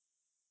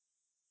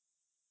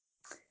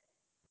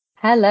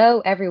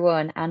Hello,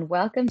 everyone, and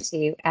welcome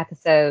to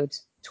episode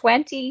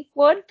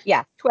 21.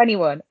 Yeah,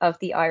 21 of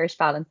the Irish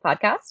Balance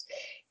podcast.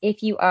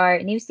 If you are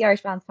new to the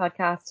Irish Balance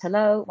podcast,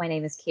 hello, my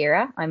name is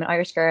Ciara. I'm an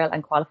Irish girl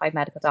and qualified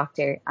medical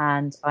doctor,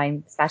 and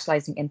I'm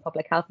specialising in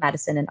public health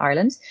medicine in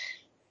Ireland.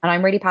 And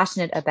I'm really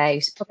passionate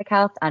about public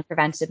health and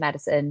preventative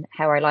medicine,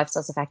 how our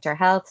lifestyles affect our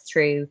health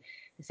through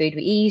the food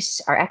we eat,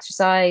 our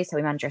exercise, how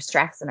we manage our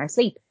stress and our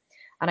sleep.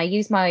 And I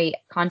use my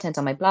content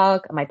on my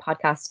blog, on my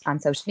podcast,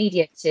 and social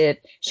media to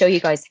show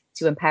you guys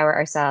to empower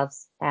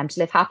ourselves to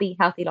live happy,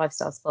 healthy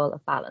lifestyles full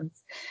of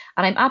balance.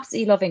 And I'm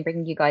absolutely loving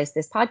bringing you guys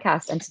this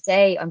podcast. And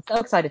today I'm so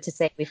excited to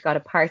say we've got a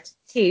part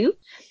two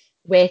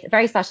with a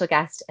very special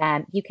guest,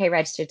 UK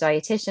registered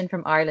dietitian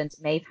from Ireland,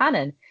 Maeve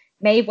Hanan.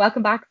 Maeve,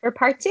 welcome back for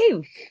part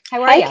two.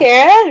 How are Hi, you?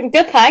 Ciara.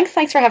 Good, thanks.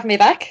 Thanks for having me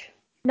back.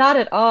 Not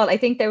at all. I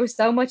think there was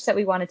so much that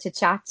we wanted to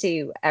chat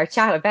to or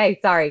chat about.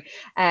 Sorry.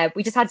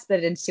 We just had to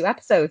split it into two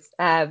episodes.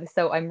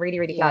 So I'm really,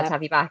 really glad Yeah, to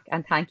have you back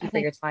and thank you I for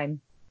think your time.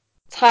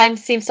 time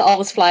seems to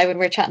always fly when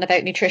we're chatting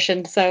about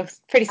nutrition, so it's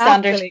pretty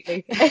standard.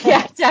 Absolutely.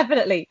 Yeah,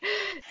 definitely.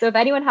 So if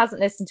anyone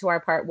hasn't listened to our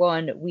part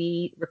one,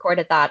 we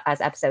recorded that as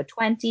episode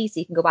 20. So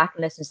you can go back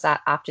and listen to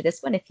that after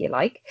this one if you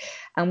like.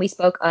 And we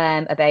spoke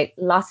about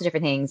lots of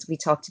different things. We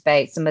talked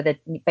about some of the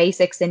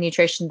basics in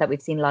nutrition that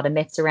we've seen a lot of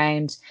myths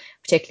around,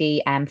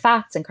 particularly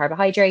fats and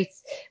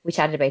carbohydrates. We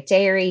chatted about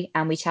dairy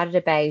and we chatted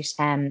about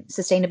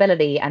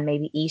sustainability and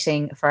maybe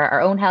eating for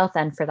our own health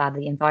and for that of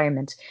the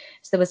environment.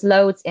 So there was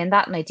loads in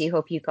that. And I do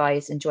hope you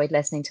guys enjoyed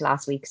listening to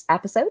last week's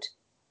episode.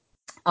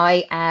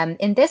 I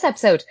in this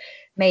episode,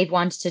 Maeve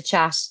wanted to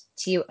chat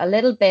to you a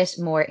little bit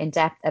more in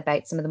depth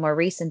about some of the more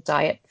recent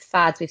diet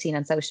fads we've seen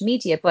on social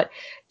media. But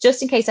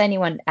just in case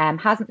anyone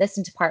hasn't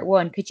listened to part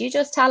one, could you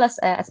just tell us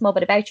a small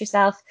bit about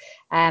yourself?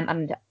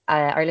 And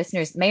our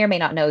listeners may or may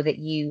not know that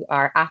you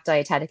are at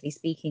Dietetically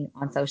Speaking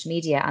on social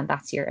media, and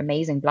that's your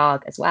amazing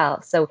blog as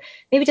well. So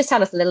maybe just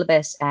tell us a little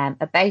bit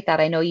about that.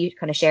 I know you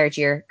kind of shared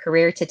your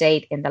career to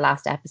date in the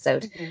last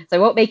episode, Mhm. so I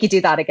won't make you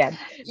do that again.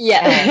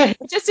 Yeah.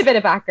 Just a bit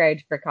of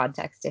background for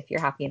context, if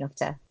you're happy enough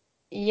to.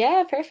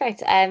 Yeah,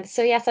 perfect.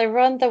 So yes, I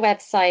run the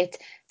website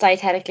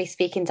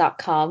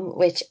dieteticallyspeaking.com,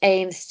 which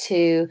aims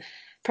to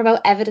promote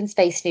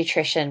evidence-based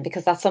nutrition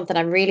because that's something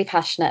I'm really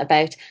passionate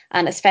about,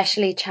 and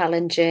especially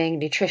challenging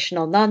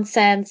nutritional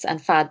nonsense and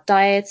fad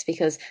diets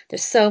because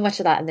there's so much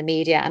of that in the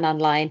media and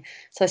online.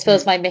 So I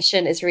suppose Mm. my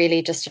mission is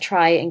really just to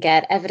try and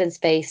get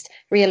evidence-based,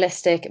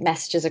 realistic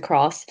messages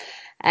across.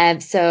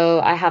 So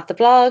I have the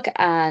blog,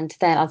 and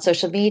then on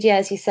social media,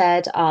 as you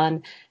said,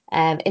 on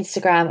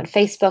Instagram and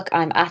Facebook,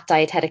 I'm at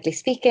Dietetically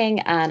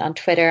Speaking, and on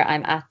Twitter,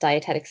 I'm at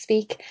Dietetic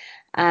Speak.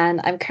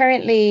 And I'm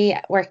currently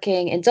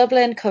working in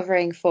Dublin,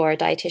 covering for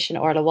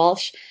dietitian Orla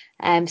Walsh. So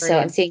I'm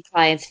Brilliant. seeing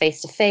clients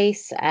face to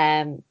face,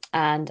 and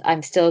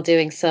I'm still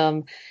doing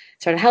some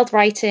sort of health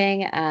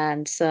writing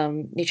and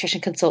some nutrition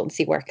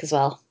consultancy work as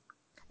well.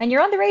 And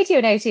you're on the radio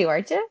now too,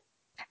 aren't you?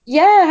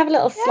 Yeah, I have a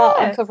little slot.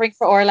 I'm Yeah. covering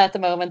for Orla at the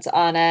moment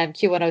on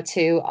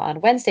Q102 on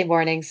Wednesday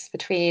mornings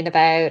between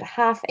about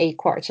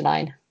 8:30,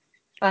 9:15.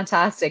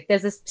 Fantastic.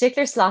 There's this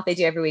particular slot they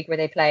do every week where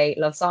they play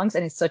love songs,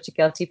 and it's such a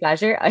guilty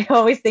pleasure. I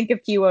always think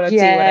of Q102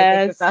 when I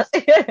think of Yes.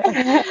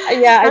 that.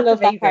 Yeah, I That's love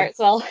that part amazing. as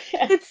well.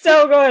 It's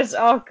so good.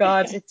 Oh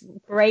God, it's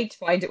great to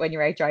find it when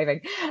you're out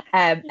driving.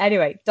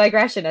 Anyway,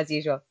 digression as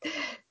usual.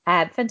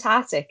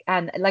 Fantastic.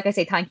 And like I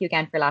say, thank you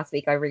again for last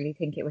week. I really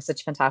think it was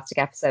such a fantastic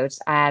episode.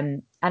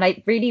 And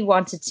I really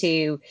wanted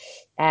to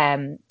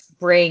um,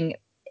 bring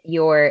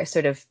your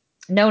sort of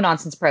no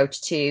nonsense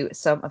approach to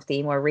some of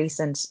the more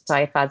recent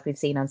diet fads we've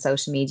seen on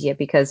social media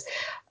because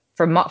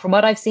from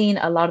what I've seen,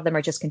 a lot of them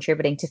are just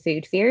contributing to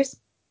food fears.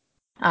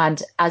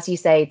 And as you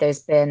say, there's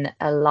been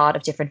a lot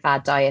of different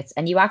fad diets,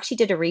 and you actually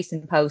did a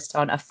recent post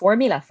on a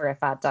formula for a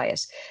fad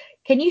diet.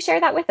 Can you share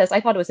that with us? I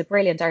thought it was a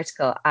brilliant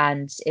article,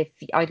 and if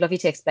I'd love you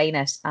to explain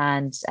it,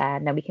 and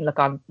then we can look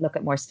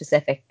at more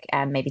specific,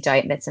 maybe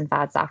diet myths and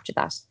fads after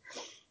that.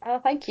 Oh,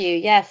 thank you.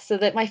 Yes, so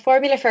that my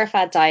formula for a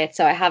fad diet.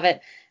 So I have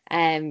it.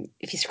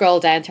 If you scroll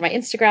down to my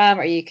Instagram,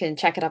 or you can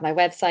check it on my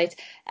website.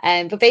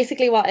 But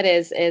basically, what it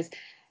is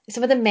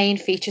some of the main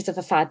features of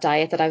a fad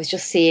diet that I was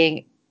just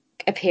seeing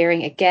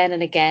appearing again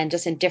and again,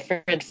 just in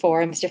different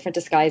forms, different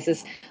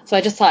disguises. So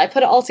I just thought I'd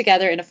put it all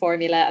together in a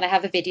formula, and I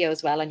have a video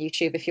as well on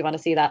YouTube if you want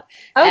to see that.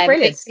 Oh,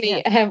 brilliant! Yeah.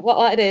 Basically,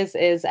 what it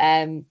is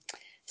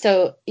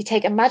so you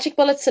take a magic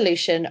bullet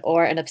solution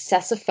or an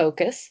obsessive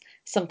focus,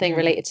 something Mm.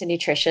 related to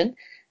nutrition.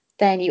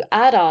 Then you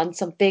add on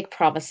some big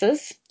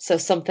promises. So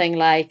something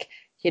like,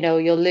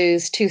 you'll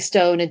lose 2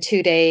 stone in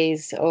 2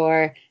 days,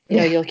 or,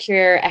 Yeah. you'll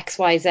cure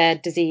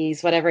XYZ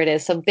disease, whatever it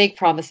is, some big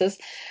promises.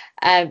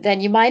 Then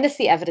you minus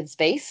the evidence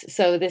base.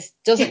 So this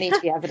doesn't need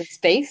to be evidence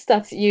based.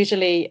 That's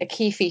usually a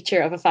key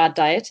feature of a fad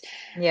diet.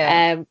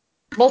 Yeah. Um,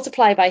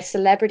 Multiply by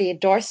celebrity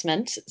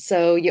endorsement.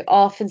 So you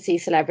often see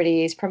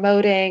celebrities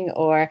promoting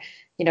or,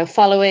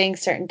 following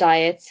certain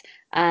diets,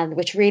 and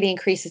which really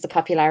increases the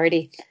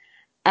popularity.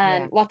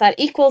 And Yeah. what that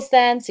equals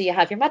then, so you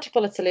have your magic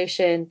bullet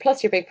solution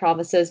plus your big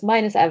promises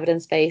minus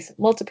evidence base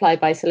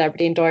multiplied by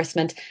celebrity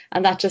endorsement,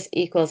 and that just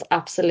equals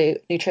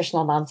absolute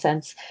nutritional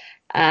nonsense.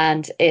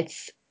 and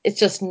it's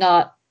just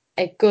not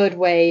a good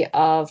way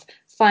of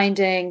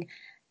finding,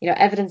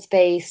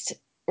 evidence-based,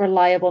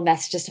 reliable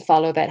messages to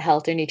follow about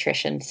health or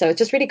nutrition. So it's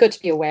just really good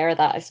to be aware of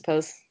that, I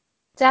suppose.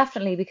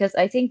 Definitely, because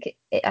I think,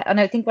 and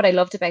I think what I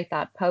loved about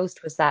that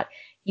post was that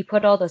you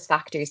put all those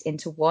factors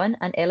into one,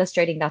 and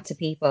illustrating that to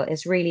people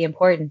is really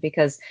important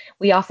because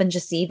we often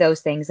just see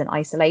those things in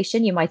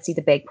isolation. You might see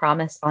the big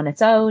promise on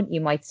its own, you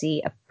might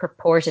see a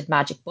purported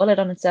magic bullet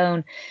on its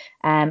own,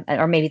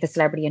 or maybe the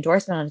celebrity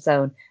endorsement on its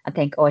own, and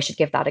think, oh, I should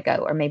give that a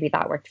go, or maybe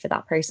that worked for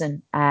that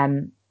person,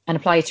 and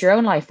apply it to your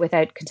own life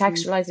without Mm.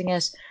 contextualizing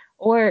it,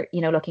 or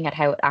looking at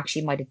how it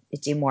actually might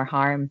it do more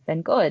harm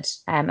than good,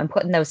 and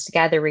putting those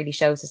together really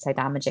shows us how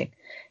damaging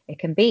it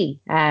can be.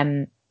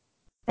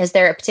 Is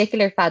there a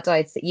particular fad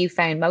diets that you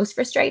found most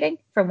frustrating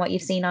from what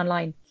you've seen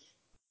online?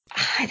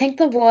 I think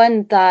the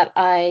one that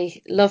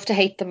I love to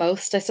hate the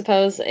most, I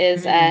suppose,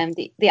 is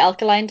Mm. the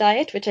alkaline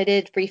diet, which I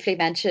did briefly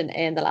mention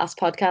in the last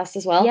podcast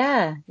as well.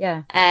 Yeah,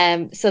 yeah.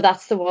 So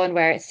that's the one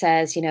where it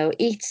says,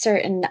 eat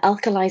certain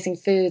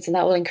alkalizing foods and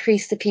that will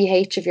increase the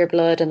pH of your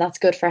blood and that's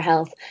good for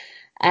health.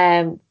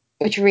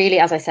 Which really,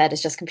 as I said,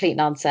 is just complete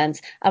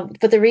nonsense.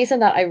 But the reason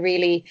that I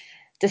really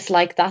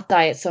dislike that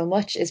diet so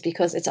much is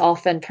because it's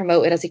often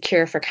promoted as a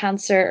cure for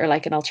cancer or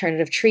like an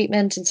alternative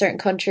treatment in certain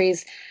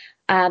countries.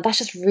 And that's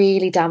just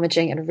really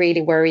damaging and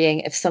really worrying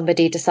if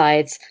somebody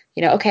decides,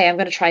 okay, I'm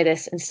going to try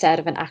this instead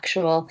of an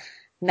actual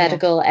Yeah,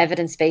 medical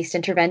evidence-based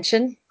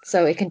intervention.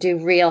 So it can do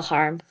real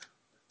harm.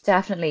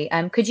 definitely.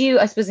 Could you,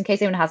 I suppose, in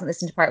case anyone hasn't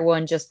listened to part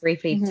one, just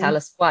briefly tell Hmm.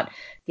 us what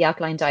the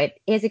alkaline diet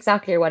is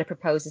exactly, or what it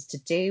proposes to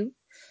do?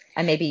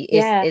 And maybe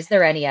Yeah. is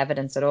there any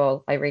evidence at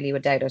all? I really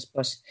would doubt it,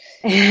 but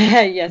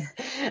Yes.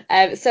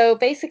 So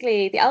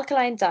basically, the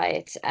alkaline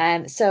diet.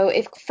 So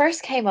it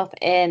first came up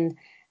in,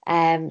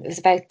 it was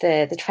about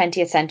the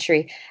 20th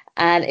century,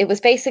 and it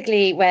was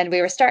basically when we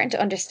were starting to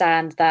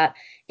understand that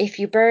if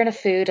you burn a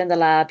food in the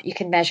lab, you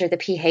can measure the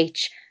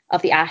pH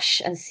of the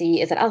ash and see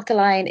is it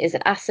alkaline, is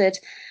it acid,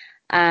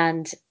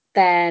 and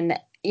then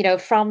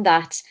from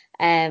that,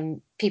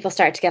 people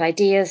start to get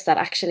ideas that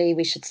actually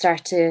we should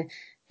start to.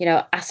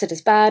 Acid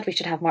is bad. We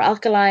should have more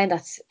alkaline.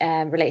 That's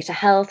related to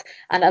health.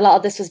 And a lot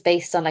of this was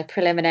based on like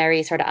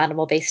preliminary sort of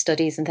animal-based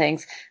studies and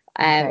things,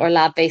 or okay.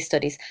 lab-based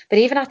studies. But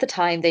even at the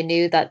time, they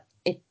knew that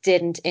it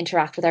didn't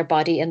interact with our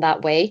body in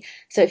that way.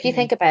 So if you Mm,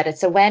 think about it,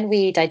 so when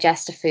we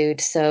digest a food,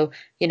 so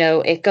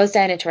it goes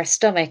down into our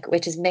stomach,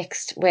 which is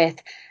mixed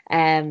with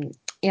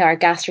our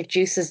gastric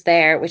juices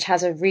there, which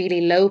has a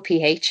really low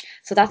pH.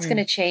 So that's going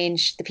mm, to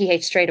change the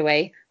pH straight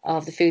away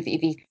of the food that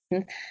you've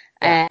eaten.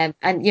 yeah,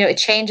 And it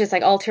changes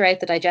like all throughout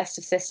the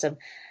digestive system.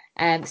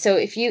 So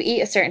if you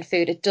eat a certain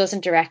food, it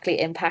doesn't directly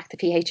impact the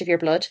pH of your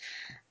blood.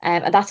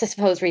 And that's, I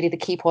suppose, really the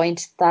key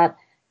point that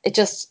it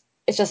just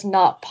it's just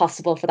not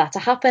possible for that to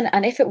happen.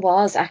 And if it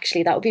was,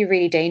 actually, that would be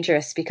really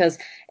dangerous because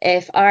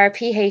if our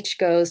pH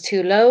goes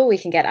too low, we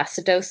can get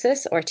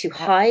acidosis, or too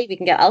yeah, high, we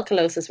can get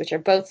alkalosis, which are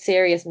both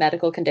serious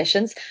medical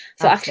conditions.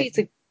 So actually, it's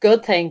absolutely. a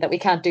good thing that we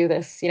can't do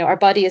this. Our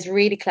body is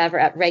really clever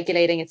at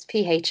regulating its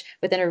pH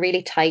within a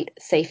really tight,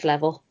 safe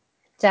level.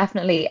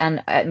 Definitely.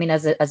 And I mean,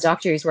 as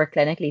doctors work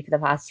clinically for the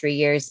past 3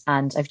 years,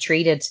 and I've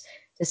treated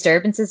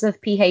disturbances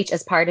of pH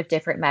as part of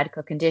different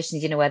medical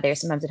conditions, whether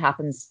sometimes it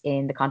happens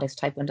in the context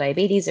of type 1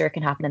 diabetes or it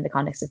can happen in the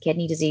context of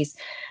kidney disease.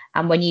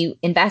 And when you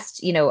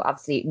invest,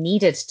 obviously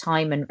needed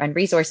time and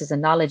resources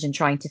and knowledge in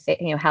trying to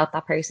fit, help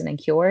that person and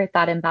cure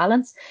that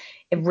imbalance,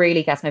 it Mhm.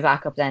 really gets my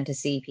back up then to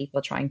see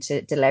people trying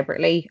to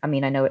deliberately, I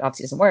mean, I know it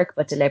obviously doesn't work,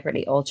 but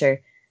deliberately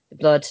alter the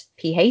blood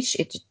pH.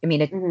 I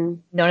mean, Mhm.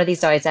 none of these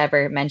diets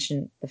ever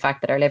mention the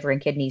fact that our liver and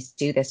kidneys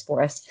do this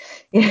for us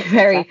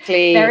very,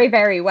 very, Exactly.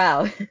 very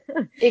well.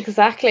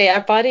 Exactly.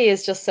 Our body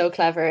is just so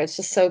clever. It's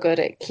just so good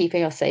at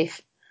keeping us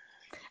safe.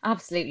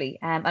 Absolutely.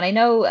 And I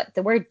know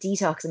the word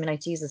detox, I mean, I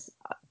Jesus,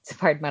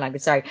 pardon my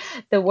language, sorry.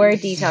 The word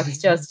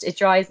detox just, it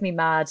drives me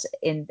mad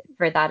in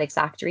for that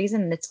exact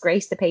reason. And it's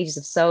graced the pages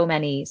of so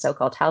many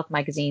so-called health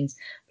magazines,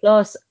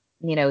 plus,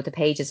 the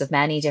pages of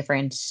many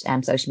different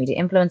social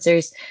media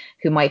influencers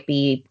who might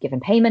be given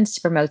payments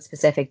to promote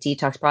specific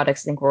detox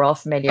products. I think we're all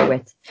familiar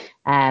with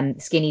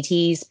skinny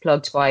teas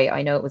plugged by,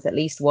 I know it was at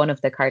least one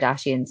of the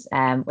Kardashians,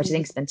 which I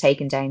think has been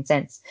taken down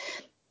since.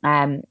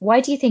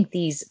 Why do you think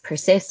these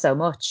persist so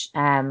much?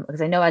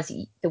 Because I know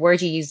the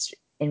word you used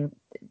in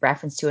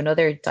reference to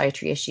another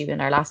dietary issue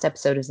in our last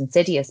episode is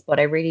insidious, but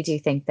I really do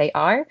think they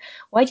are.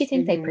 Why do you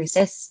think they Mhm.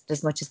 persist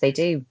as much as they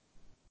do?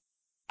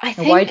 I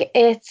And why? think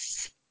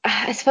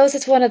I suppose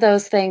it's one of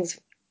those things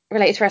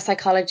related to our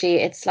psychology.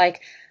 It's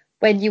like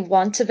when you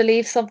want to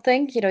believe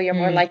something, you're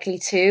more Mm, likely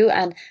to.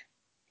 And,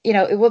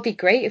 it would be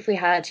great if we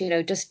had,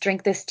 just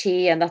drink this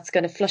tea and that's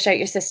going to flush out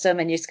your system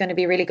and it's going to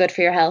be really good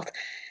for your health.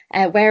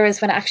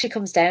 Whereas when it actually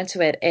comes down to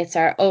it, it's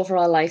our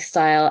overall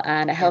lifestyle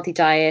and a yeah, healthy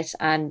diet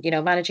and,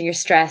 managing your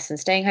stress and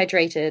staying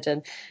hydrated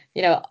and,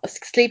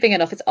 sleeping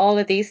enough. It's all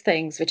of these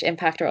things which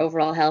impact our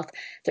overall health.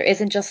 There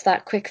isn't just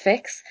that quick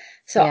fix.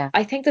 So yeah,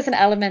 I think there's an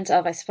element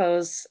of, I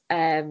suppose,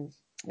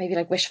 maybe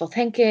like wishful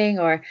thinking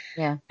or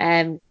yeah.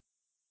 um,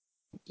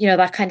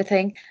 that kind of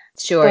thing.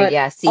 Sure, But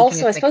yeah, seeking a also,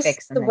 I quick suppose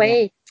fix the and then yeah,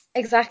 way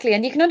exactly,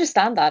 and you can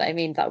understand that. I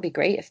mean, that would be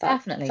great if that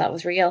definitely.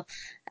 was real.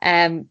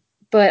 Um,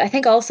 but I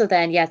think also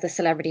then, yeah, the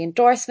celebrity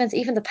endorsements,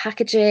 even the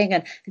packaging,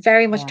 and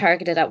very much Yeah,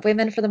 targeted at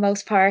women for the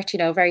most part.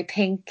 Very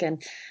pink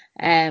and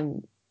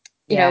um,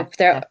 yeah,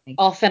 they're definitely.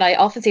 often I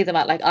often see them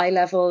at like eye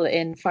level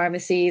in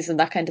pharmacies and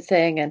that kind of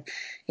thing, and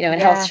in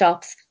health Yeah,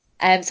 shops.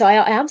 So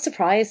I am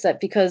surprised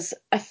that because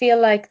I feel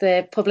like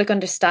the public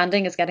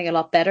understanding is getting a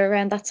lot better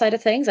around that side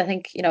of things. I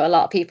think, a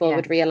lot of people yeah,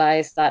 would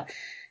realize that,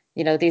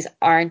 these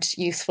aren't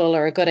useful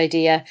or a good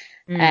idea.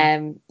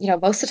 mm,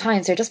 Most of the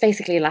times they're just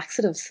basically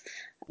laxatives.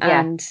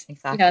 yeah, And,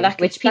 exactly.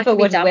 Which that people can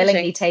be wouldn't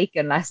willingly damaging. take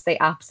unless they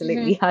Hmm.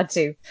 absolutely had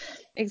to.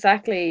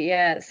 Exactly.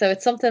 Yeah. So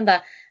it's something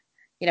that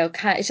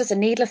it's just a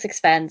needless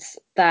expense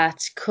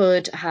that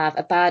could have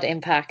a bad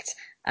impact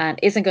and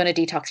isn't going to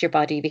detox your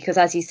body because,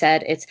 as you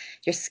said, it's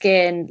your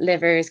skin,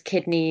 livers,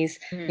 kidneys,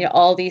 Mm,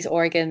 all these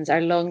organs,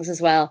 our lungs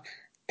as well.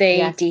 They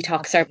yes, detox our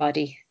absolutely,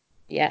 body.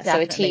 Yeah, so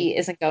a definitely. tea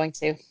isn't going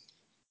to.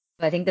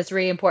 I think that's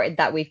really important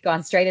that we've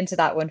gone straight into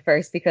that one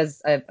first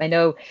because I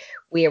know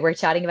we were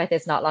chatting about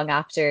this not long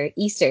after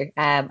Easter,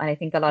 and I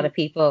think a lot of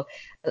people,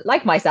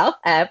 like myself,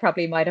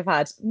 probably might have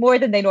had more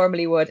than they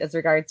normally would as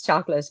regards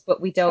chocolate. But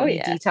we Oh don't need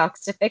yeah,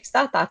 detox to fix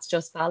that. That's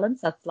just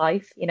balance. That's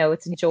life.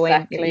 It's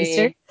enjoying your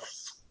Easter. exactly.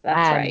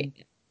 That's right. Um,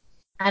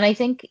 and I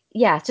think,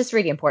 yeah, it's just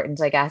really important,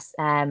 I guess.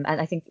 And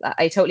I think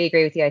I totally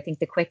agree with you. I think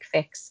the quick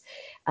fix,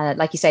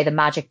 like you say, the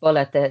magic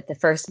bullet, the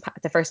first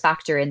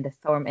factor in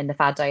the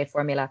fad diet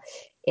formula,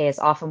 is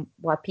often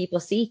what people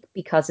seek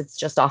because it's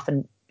just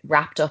often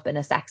wrapped up in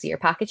a sexier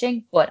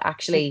packaging. But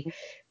actually, Mhm.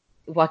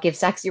 what gives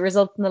sexy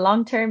results in the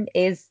long term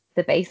is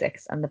the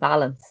basics and the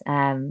balance.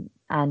 And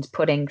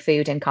putting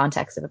food in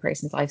context of a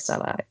person's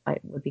lifestyle, I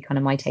would be kind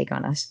of my take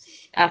on it.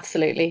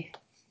 Absolutely.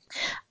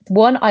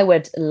 One I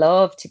would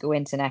love to go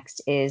into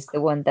next is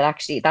the one that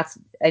actually that's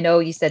I know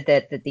you said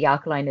that the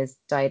alkaline is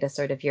diet is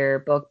sort of your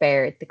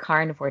bugbear. The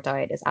carnivore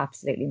diet is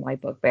absolutely my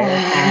bugbear.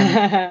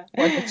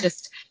 One that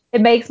just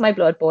it makes my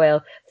blood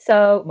boil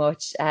so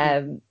much.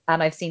 And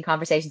I've seen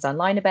conversations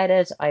online about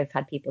it. I've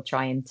had people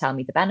try and tell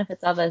me the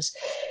benefits of it.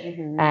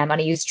 Hmm. And I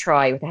use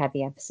try with a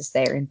heavy emphasis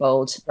there in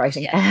bold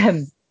writing.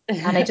 Yes.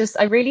 And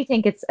I really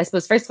think I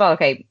suppose, first of all,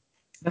 okay,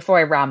 before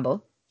I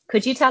ramble,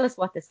 could you tell us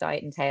what this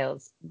diet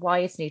entails, why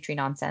it's nutri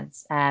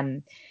nonsense,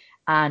 and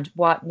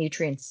what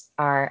nutrients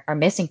are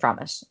missing from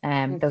it?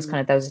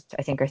 Those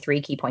I think are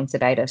three key points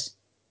about it.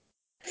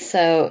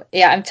 So,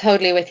 yeah, I'm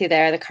totally with you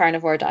there. The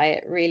carnivore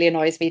diet really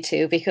annoys me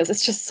too because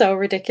it's just so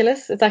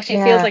ridiculous. It actually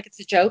feels Yeah, like it's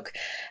a joke.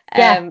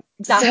 yeah, So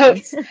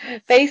exactly. it's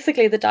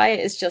basically the diet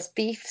is just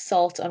beef,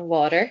 salt, and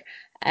water.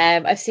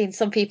 I've seen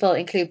some people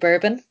include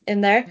bourbon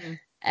in there,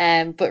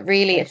 Mm, but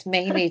really weird. it's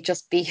mainly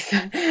just beef.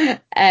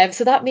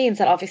 So that means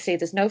that obviously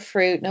there's no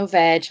fruit, no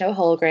veg, no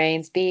whole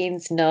grains,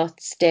 beans,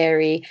 nuts,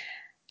 dairy,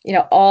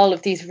 all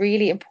of these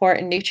really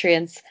important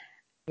nutrients.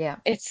 Yeah,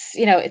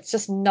 It's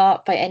just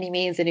not by any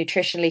means a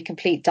nutritionally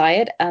complete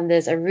diet, and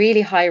there's a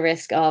really high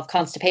risk of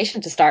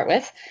constipation to start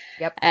with,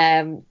 yep,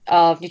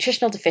 of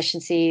nutritional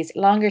deficiencies,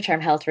 longer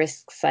term health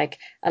risks like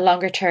a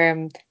longer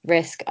term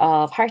risk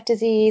of heart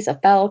disease,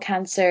 of bowel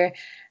cancer.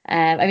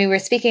 I mean, we were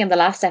speaking in the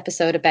last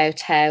episode about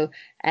how,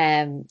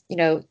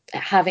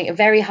 having a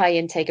very high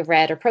intake of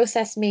red or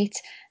processed meat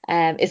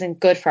isn't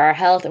good for our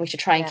health, and we should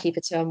try and yeah. keep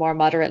it to a more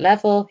moderate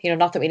level.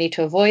 Not that we need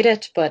to avoid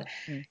it, but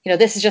Mm,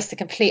 this is just the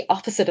complete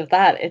opposite of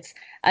that.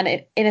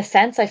 In a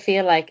sense, I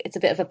feel like it's a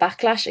bit of a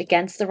backlash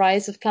against the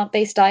rise of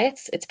plant-based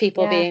diets. It's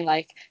people yeah. being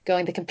like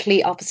going the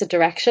complete opposite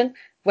direction,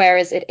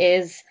 whereas it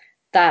is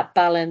that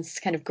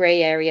balanced kind of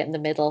gray area in the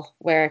middle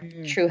where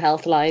Mm. true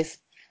health lies.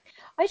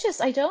 I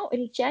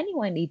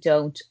genuinely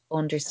don't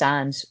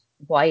understand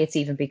why it's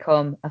even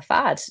become a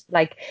fad.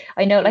 Like,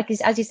 I know, Mhm. like,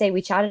 as you say,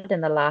 we chatted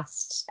in the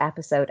last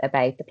episode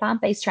about the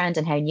plant-based trend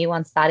and how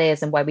nuanced that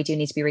is, and why we do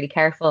need to be really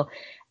careful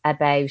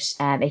about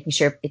making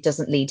sure it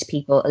doesn't lead to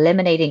people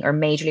eliminating or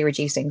majorly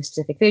reducing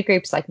specific food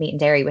groups like meat and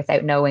dairy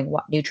without knowing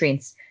what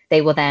nutrients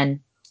they will then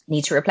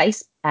need to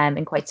replace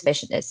in quite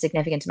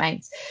significant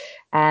amounts.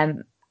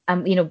 Um, I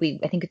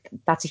think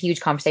that's a huge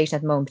conversation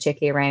at the moment,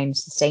 particularly around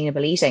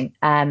sustainable eating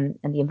and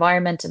the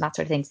environment and that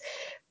sort of things.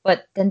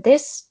 But then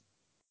this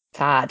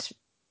fad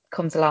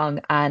comes along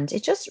and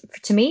it just,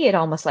 to me, it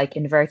almost like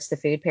inverts the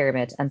food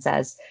pyramid and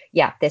says,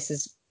 yeah, this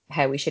is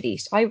how we should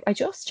eat. I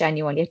just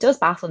genuinely, it does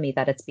baffle me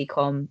that it's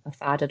become a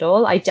fad at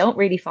all. I don't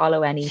really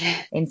follow any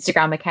Yeah.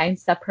 Instagram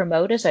accounts that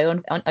promote it.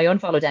 I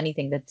unfollowed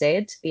anything that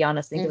did, to be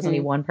honest. I think there was only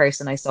Hmm. one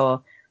person I saw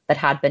that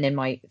had been in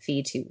my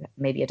feed who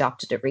maybe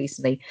adopted it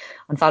recently,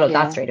 unfollowed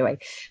that Yeah. straight away.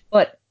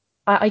 But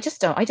I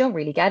don't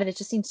really get it. It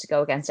just seems to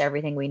go against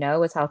everything we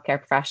know as healthcare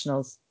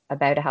professionals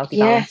about a healthy,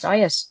 Yeah. balanced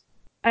diet.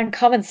 And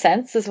common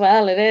sense as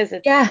well. It is.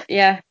 Yeah,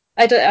 Yeah.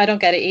 I don't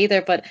get it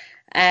either, but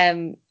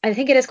I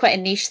think it is quite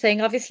a niche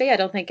thing, obviously. I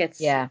don't think it's,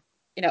 yeah,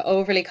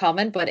 overly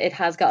common, but it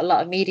has got a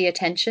lot of media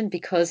attention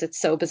because it's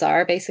so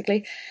bizarre,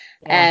 basically.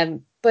 Yeah.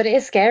 But it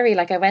is scary.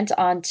 Like I went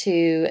on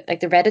to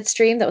like the Reddit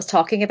stream that was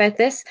talking about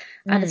this,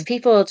 and it's Mm,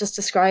 people just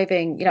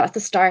describing, at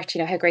the start,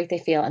 how great they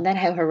feel and then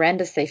how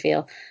horrendous they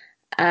feel.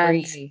 And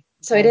really.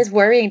 so it Okay. is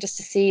worrying just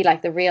to see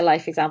like the real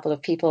life example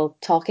of people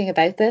talking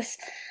about this.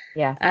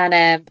 Yeah.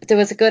 And there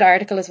was a good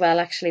article as well,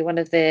 actually. One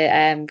of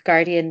the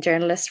Guardian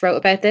journalists wrote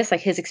about this,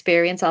 like his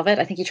experience of it.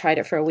 I think he tried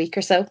it for a week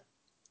or so.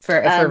 For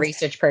And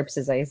research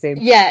purposes, I assume.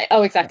 yeah,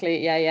 oh,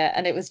 exactly. Yeah, yeah.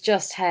 And it was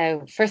just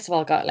how, first of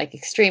all, got like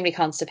extremely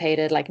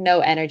constipated, like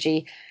no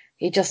energy.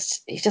 He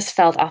just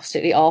felt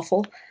absolutely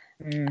awful.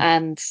 Mm.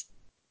 And,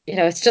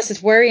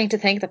 it's worrying to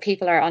think that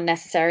people are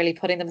unnecessarily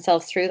putting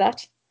themselves through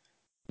that.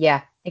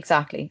 Yeah,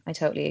 exactly. I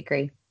totally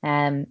agree.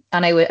 And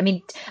I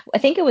mean, I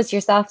think it was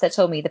yourself that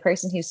told me the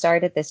person who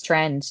started this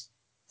trend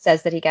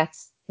says that he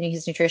gets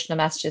his nutritional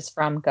messages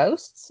from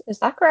ghosts. Is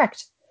that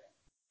correct?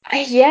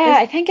 Yeah, Is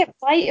I think it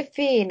might have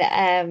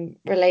been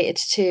related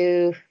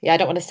to, yeah, I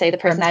don't want to say the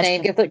or person's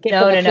name, medical? give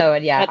No, them a no, clue, no.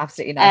 Yeah, but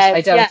absolutely not. I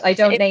yeah, don't. I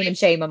don't name and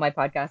shame on my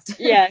podcast.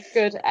 yeah,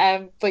 good.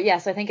 But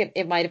yes, I think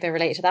it might have been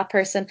related to that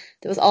person.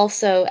 There was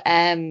also,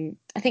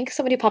 I think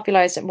somebody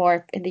popularized it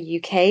more in the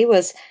UK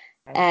was,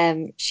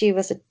 Okay. she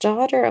was a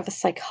daughter of a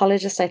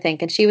psychologist, I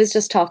think, and she was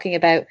just talking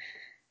about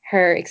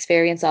her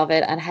experience of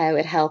it and how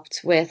it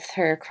helped with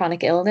her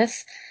chronic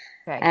illness.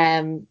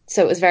 Okay.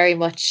 So it was very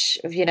much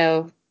of,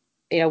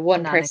 one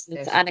An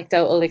person's anecdote.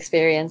 anecdotal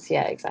experience.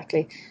 Yeah,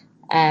 exactly.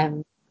 Yeah.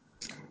 Um,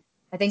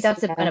 I think so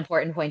that's an yeah.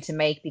 important point to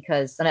make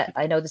because, and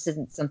I know this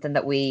isn't something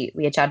that we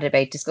had chatted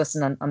about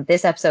discussing on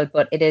this episode,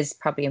 but it is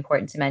probably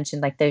important to mention.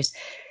 Like, there's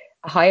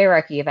a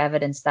hierarchy of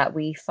evidence that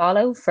we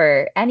follow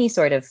for any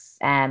sort of,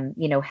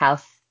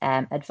 health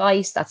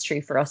advice. That's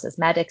true for us as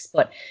medics,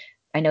 but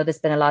I know there's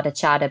been a lot of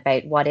chat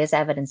about what is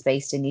evidence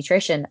based in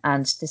nutrition,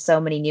 and there's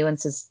so many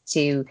nuances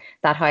to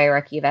that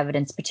hierarchy of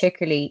evidence,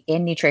 particularly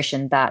in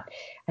nutrition, that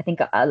I think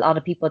a lot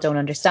of people don't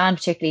understand,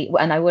 particularly,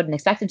 and I wouldn't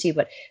expect them to,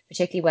 but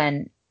particularly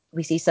when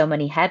we see so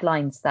many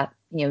headlines that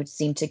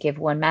seem to give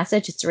one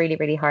message. It's really,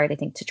 really hard, I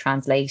think, to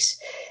translate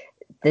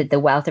the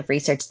wealth of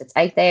research that's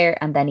out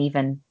there, and then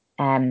even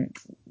um,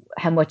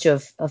 how much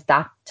of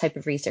that type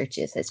of research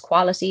is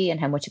quality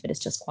and how much of it is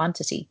just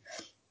quantity.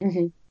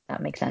 Mhm.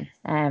 That makes sense.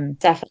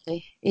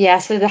 Definitely. Yeah,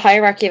 so the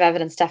hierarchy of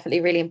evidence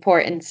definitely really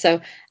important. So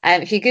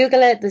if you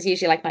Google it, there's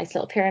usually like nice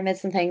little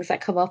pyramids and things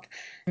that come up.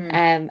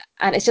 Mm,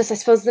 And it's just, I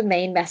suppose the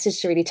main message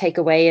to really take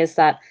away is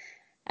that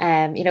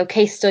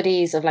case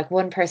studies of like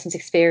one person's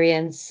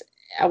experience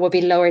will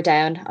be lower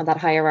down on that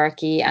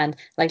hierarchy, and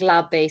like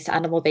lab-based,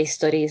 animal-based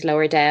studies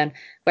lower down,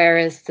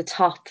 whereas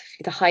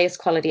the highest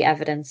quality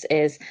evidence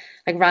is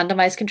like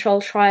randomized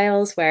controlled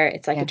trials where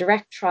it's like a yeah.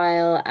 direct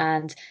trial,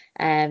 and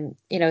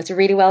it's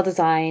really well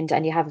designed,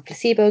 and you have a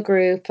placebo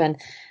group, and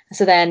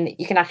so then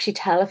you can actually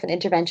tell if an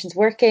intervention's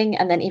working.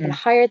 And then even Mm,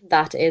 higher than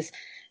that is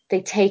they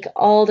take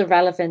all the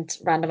relevant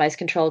randomized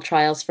controlled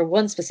trials for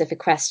one specific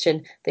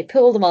question, they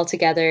pull them all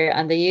together,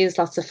 and they use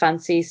lots of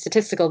fancy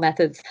statistical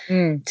methods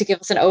mm. to give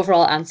us an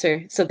overall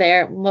answer. So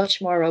they're much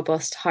more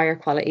robust, higher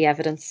quality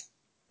evidence.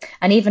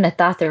 And even at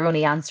that, they're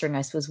only answering,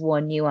 I suppose,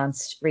 one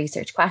nuanced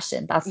research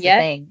question. That's the Yeah,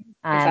 thing.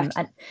 And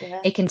exactly.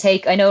 Yeah. it can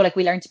take, I know, like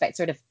we learned about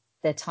sort of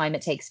the time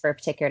it takes for a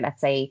particular,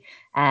 let's say,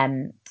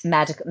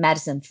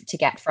 medicine to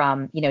get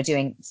from,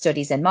 doing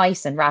studies in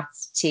mice and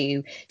rats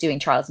to doing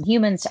trials in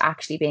humans to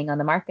actually being on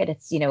the market.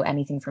 It's,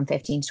 anything from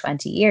 15 to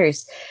 20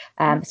 years.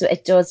 So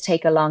it does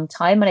take a long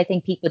time. And I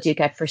think people do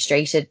get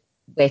frustrated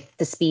with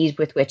the speed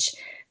with which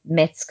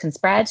myths can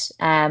spread.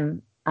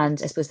 And I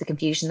suppose the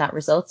confusion that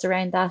results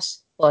around that.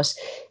 But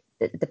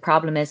the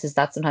problem is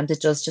that sometimes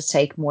it does just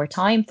take more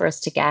time for us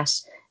to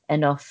get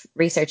enough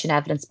research and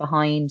evidence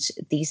behind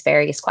these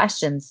various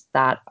questions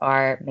that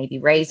are maybe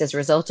raised as a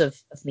result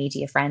of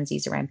media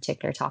frenzies around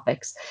particular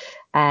topics.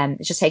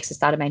 It just takes us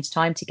that amount of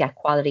time to get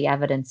quality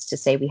evidence to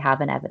say we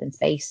have an evidence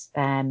base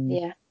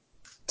Yeah,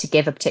 to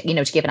give to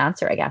give an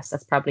answer. I guess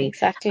that's probably,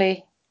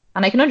 exactly.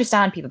 and I can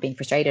understand people being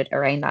frustrated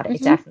around that. It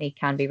Hmm. definitely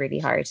can be really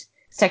hard.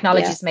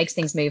 Technology Yeah, just makes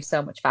things move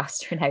so much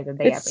faster now than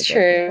they ever it's did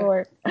true.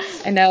 before.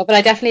 I know, but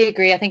I definitely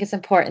agree. I think it's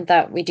important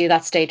that we do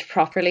that stage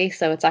properly.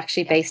 So it's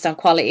actually Yeah. based on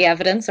quality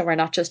evidence, and we're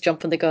not just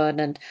jumping the gun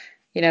and,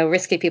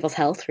 risking people's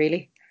health,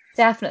 really.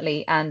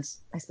 Definitely. And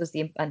I suppose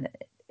and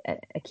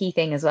a key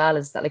thing as well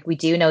is that like we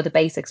do know the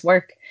basics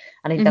work.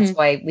 And I think that's Hmm.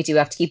 why we do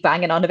have to keep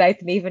banging on about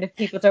them, even if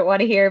people don't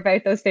want to hear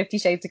about those 50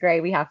 shades of grey.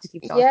 We have to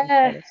keep talking about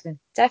Yeah, it.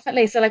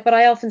 definitely. So, like, what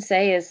I often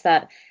say is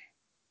that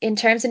in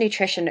terms of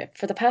nutrition,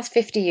 for the past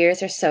 50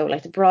 years or so,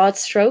 like the broad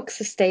strokes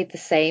have stayed the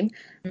same,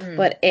 Mm,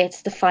 but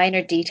it's the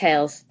finer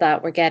details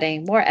that we're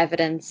getting more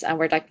evidence, and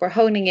we're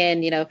honing in,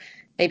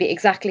 maybe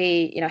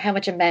exactly, how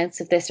much amounts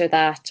of this or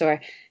that,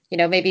 or,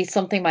 maybe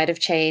something might have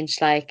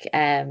changed. Like,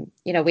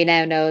 we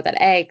now know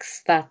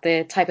that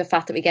the type of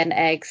fat that we get in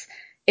eggs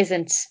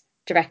isn't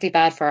directly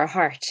bad for our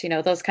heart,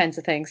 those kinds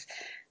of things.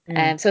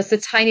 mm. So it's the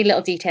tiny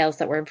little details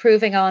that we're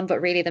improving on,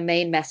 but really the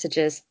main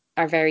messages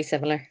are very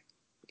similar.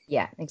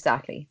 Yeah,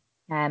 exactly.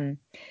 Um,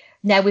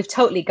 Now we've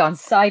totally gone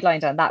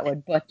sidelined on that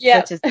one, but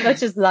Yeah.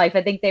 such is life.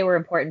 I think they were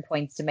important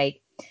points to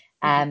make.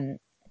 Um,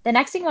 The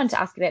next thing I wanted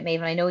to ask you about, Maeve,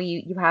 and I know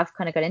you have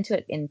kind of got into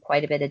it in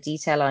quite a bit of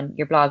detail on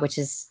your blog, which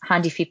is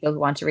handy for people who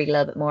want to read a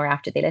little bit more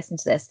after they listen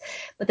to this.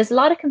 But there's a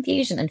lot of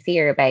confusion and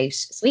fear about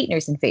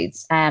sweeteners in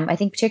foods. I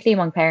think particularly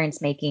among parents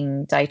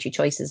making dietary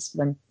choices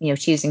when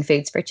choosing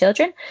foods for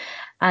children.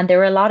 And there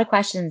were a lot of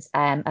questions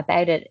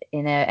about it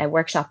in a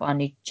workshop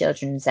on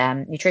children's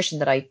nutrition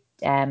that I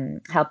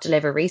helped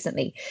deliver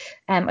recently.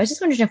 I was just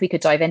wondering if we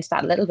could dive into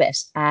that a little bit.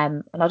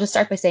 And I'll just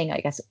start by saying,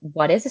 I guess,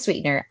 what is a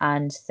sweetener?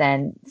 And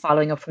then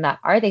following up from that,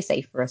 are they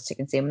safe for us to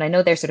consume? And I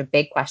know they're sort of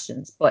big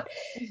questions, but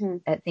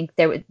Mhm. I think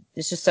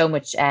there's just so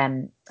much,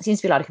 seems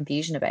to be a lot of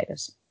confusion about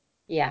it.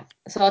 Yeah,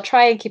 so I'll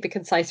try and keep it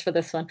concise for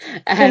this one.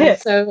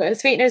 So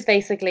sweeteners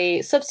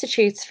basically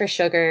substitutes for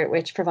sugar,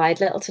 which provide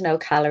little to no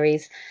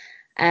calories.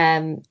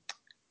 Um,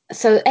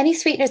 So any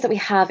sweeteners that we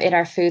have in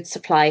our food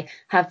supply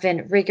have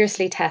been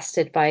rigorously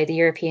tested by the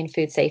European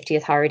Food Safety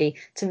Authority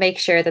to make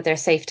sure that they're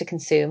safe to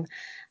consume.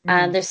 Hmm.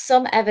 And there's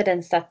some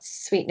evidence that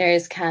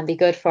sweeteners can be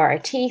good for our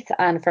teeth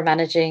and for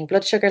managing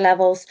blood sugar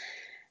levels.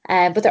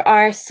 But there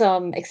are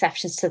some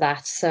exceptions to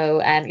that.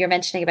 So you're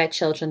mentioning about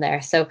children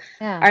there. So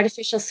Yeah.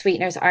 artificial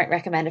sweeteners aren't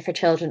recommended for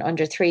children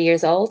under 3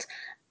 years old.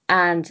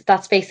 And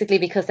that's basically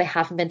because they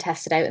haven't been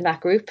tested out in that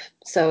group.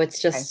 So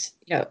it's Okay. just,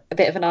 a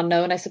bit of an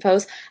unknown, I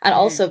suppose. And Hmm.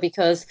 also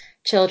because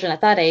children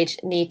at that age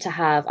need to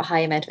have a high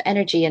amount of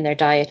energy in their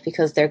diet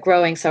because they're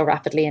growing so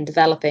rapidly and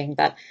developing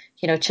that,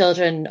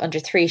 children under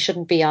 3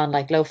 shouldn't be on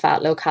like low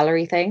fat, low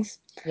calorie things.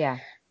 Yeah.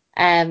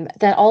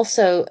 Then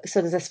also,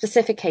 so there's a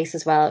specific case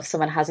as well if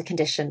someone has a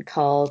condition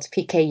called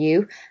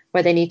PKU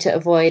where they need to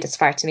avoid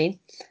aspartame.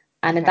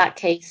 And in Okay. that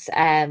case,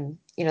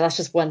 that's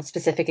just one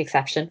specific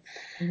exception.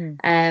 Hmm.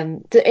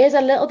 There is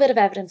a little bit of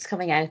evidence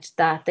coming out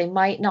that they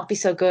might not be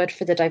so good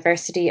for the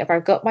diversity of our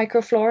gut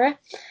microflora,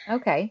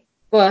 Okay.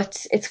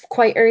 but it's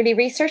quite early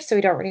research, so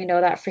we don't really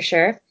know that for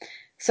sure.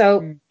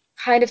 So, Mm.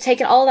 kind of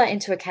taking all that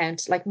into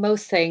account, like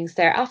most things,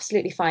 they're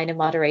absolutely fine in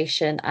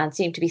moderation and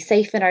seem to be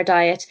safe in our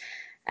diet.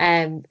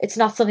 It's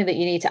not something that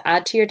you need to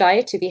add to your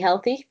diet to be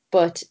healthy,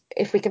 but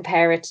if we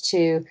compare it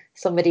to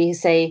somebody who,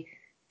 say,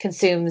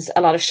 consumes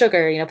a lot of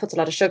sugar, puts a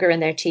lot of sugar in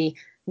their tea,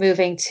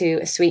 moving to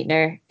a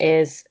sweetener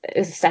is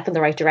a step in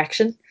the right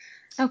direction.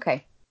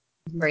 Okay.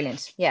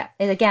 Brilliant. Yeah.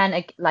 And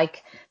again,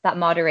 like that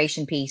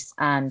moderation piece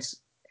and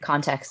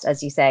context,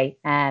 as you say,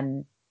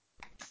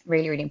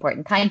 really, really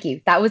important. Thank you.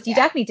 You Yeah.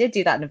 definitely did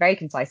do that in a very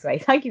concise way.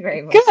 Thank you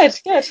very much. Good,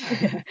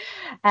 good.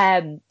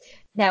 Um,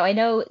 Now I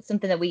know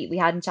something that we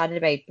hadn't chatted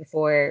about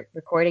before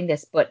recording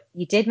this, but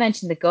you did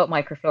mention the gut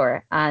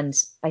microflora, and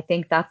I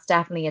think that's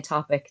definitely a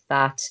topic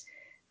that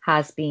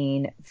has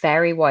been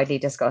very widely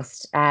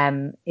discussed.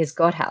 Is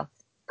gut health.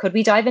 Could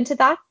we dive into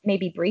that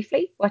maybe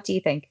briefly? What do you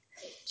think?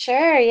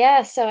 Sure,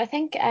 yeah. So I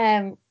think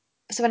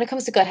so when it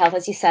comes to gut health,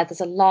 as you said,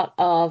 there's a lot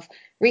of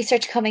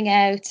research coming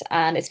out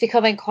and it's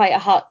becoming quite a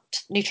hot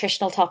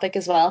nutritional topic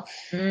as well.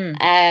 Mm,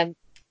 Um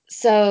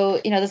so,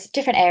 there's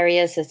different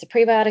areas. There's the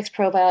prebiotics,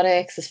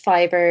 probiotics, there's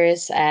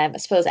fibers, I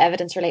suppose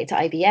evidence related to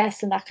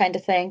IBS and that kind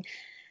of thing.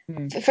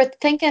 mm. For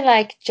thinking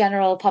like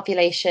general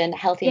population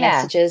healthy Yeah.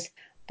 messages,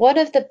 one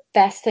of the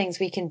best things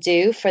we can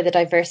do for the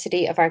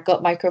diversity of our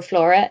gut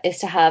microflora is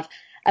to have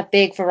a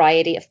big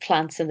variety of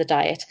plants in the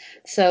diet.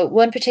 So,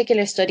 one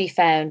particular study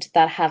found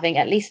that having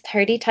at least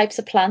 30 types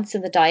of plants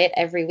in the diet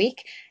every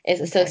week is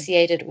Okay.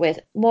 associated with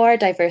more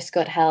diverse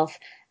gut health,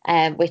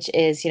 which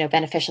is,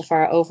 beneficial for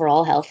our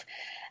overall health.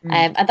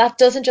 Mm, And that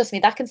doesn't just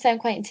mean that can sound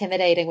quite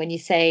intimidating when you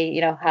say,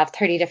 have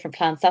 30 different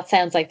plants. That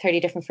sounds like 30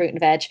 different fruit and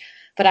veg.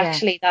 But yeah.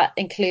 actually, that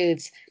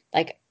includes,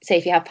 like, say,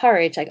 if you have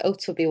porridge, like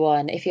oats would be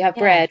one. If you have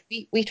Yeah. bread,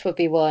 wheat would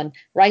be one.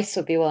 Rice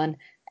would be one.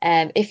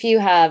 If you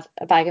have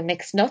a bag of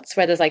mixed nuts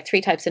where there's like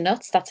three types of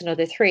nuts, that's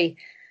another three.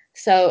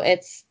 So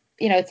it's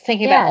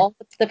thinking about Yeah. all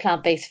the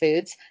plant-based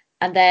foods.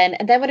 And then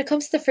when it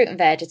comes to the fruit and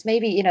veg, it's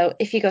maybe,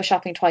 if you go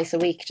shopping twice a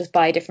week, just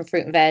buy different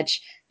fruit and veg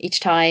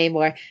each time,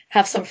 or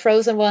have some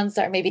frozen ones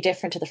that are maybe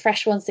different to the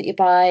fresh ones that you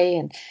buy,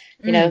 and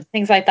Mm,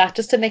 things like that,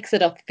 just to mix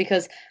it up.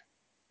 Because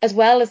as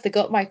well as the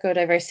gut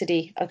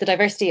microdiversity of the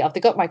diversity of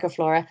the gut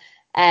microflora,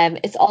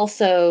 it's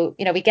also,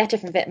 we get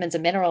different vitamins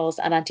and minerals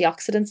and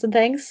antioxidants and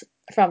things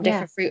from yeah.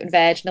 different fruit and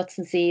veg, nuts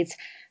and seeds.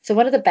 So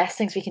one of the best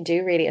things we can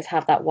do really is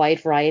have that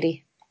wide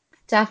variety.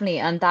 Definitely.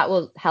 And that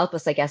will help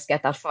us, I guess,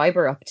 get that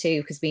fiber up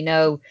too, because we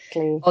know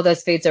Exactly. all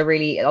those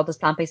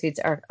plant-based foods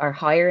are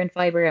higher in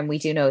fiber, and we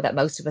do know that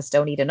most of us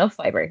don't eat enough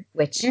fiber,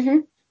 which Hmm.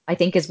 I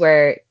think is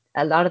where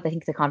a lot of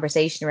the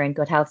conversation around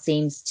gut health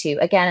seems to,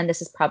 again, and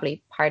this is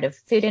probably part of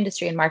food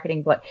industry and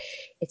marketing, but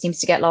it seems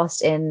to get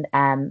lost in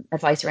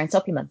advice around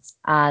supplements.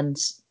 And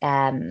it's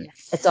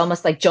Yes.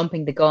 almost like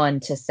jumping the gun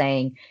to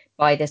saying,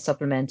 buy this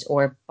supplement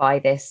or buy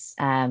this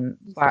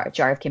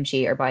jar of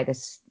kimchi or buy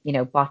this,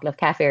 bottle of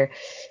kefir.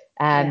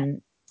 Yeah.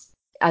 Um,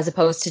 as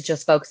opposed to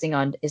just focusing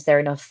on, is there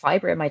enough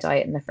fiber in my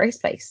diet in the first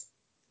place?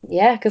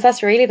 Yeah, because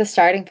that's really the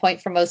starting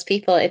point for most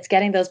people. It's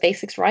getting those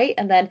basics right.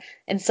 And then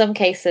in some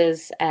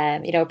cases, a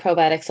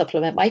probiotic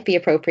supplement might be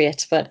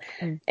appropriate, but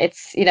Mm.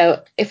 it's,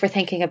 if we're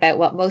thinking about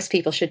what most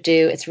people should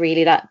do, it's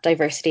really that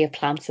diversity of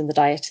plants in the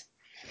diet.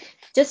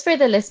 Just for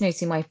the listeners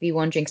who might be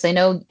wondering, because I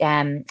know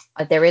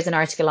there is an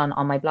article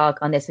on my blog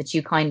on this, which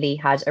you kindly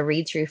had a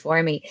read through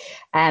for me.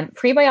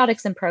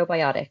 Prebiotics and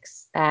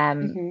probiotics,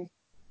 Hmm.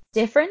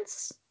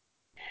 difference?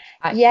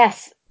 I,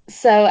 Yes.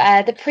 So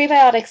the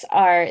prebiotics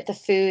are the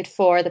food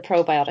for the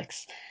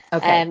probiotics.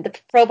 okay, The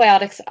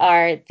probiotics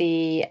are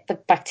the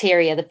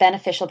bacteria, the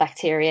beneficial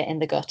bacteria in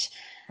the gut.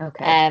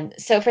 okay.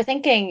 So if we're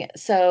thinking,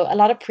 so a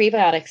lot of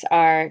prebiotics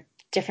are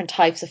different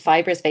types of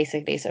fibers,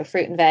 basically. So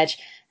fruit and veg.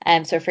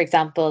 So for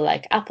example,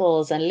 like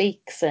apples and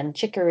leeks and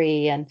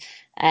chicory and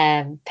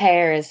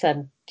pears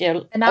and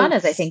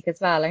Bananas, I oats. think, as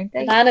well, aren't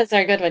they? Bananas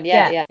are a good one.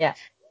 Yeah, Yeah, yeah.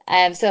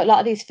 yeah. So a lot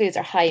of these foods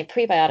are high in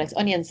prebiotics,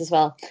 onions as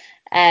well.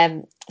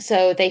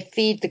 So they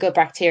feed the good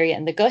bacteria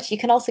in the gut. You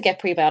can also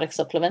get prebiotic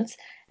supplements.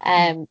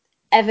 Mm, Um,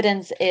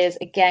 Evidence is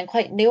again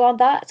quite new on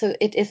that, so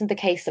it isn't the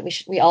case that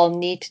we all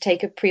need to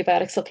take a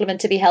prebiotic supplement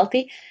to be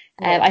healthy.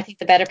 yeah, I think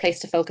the better place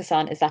to focus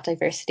on is that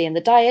diversity in the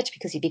diet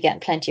because you'd be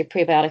getting plenty of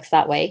prebiotics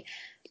that way.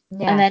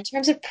 And yeah. then in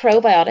terms of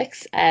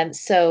probiotics,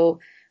 so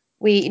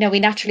we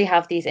naturally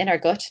have these in our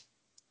gut.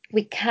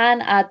 We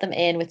can add them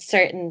in with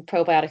certain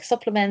probiotic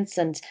supplements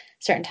and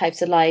certain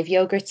types of live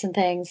yogurts and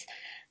things.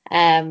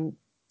 Um,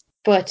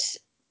 but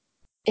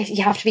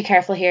you have to be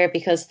careful here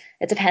because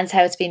it depends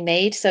how it's been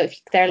made. So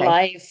if they're Okay.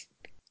 live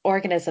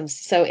organisms,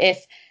 so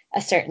if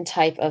a certain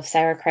type of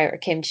sauerkraut or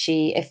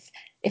kimchi,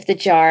 if the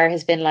jar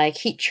has been like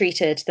heat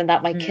treated, then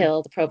that might Mm,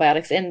 kill the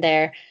probiotics in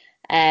there.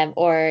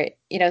 Or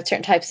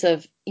certain types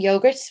of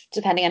yogurts,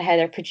 depending on how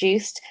they're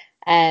produced,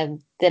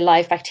 the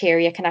live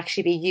bacteria can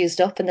actually be used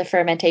up in the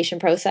fermentation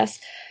process.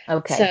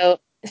 okay. So,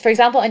 for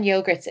example, on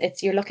yogurts,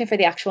 it's you're looking for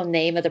the actual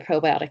name of the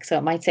probiotic. So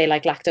it might say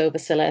like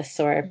lactobacillus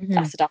or Hmm.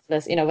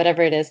 acidophilus,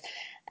 whatever it is.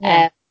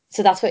 Yeah,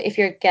 So that's what if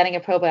you're getting a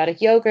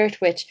probiotic yogurt,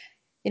 which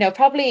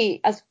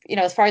probably as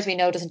far as we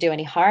know doesn't do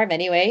any harm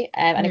anyway,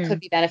 and it could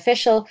mm, be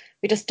beneficial.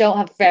 We just don't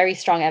have very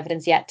strong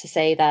evidence yet to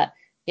say that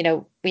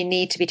we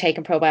need to be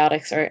taking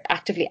probiotics or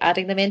actively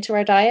adding them into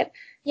our diet.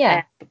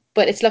 Uh, yeah,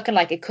 but it's looking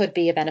like it could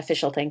be a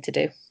beneficial thing to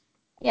do.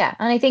 yeah.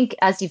 And I think,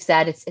 as you've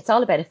said, it's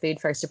all about a food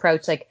first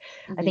approach. Like,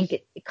 I Hmm. think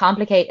it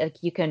complicate. Like,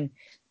 you can.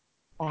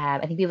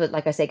 I think people,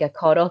 like I say, get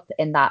caught up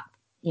in that.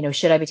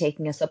 Should I be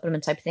taking a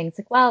supplement type of thing? It's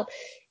like, well,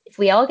 if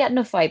we all get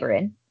enough fiber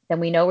in, then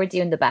we know we're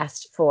doing the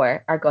best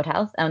for our gut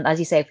health. And as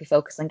you say, if we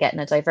focus on getting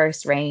a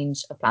diverse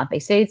range of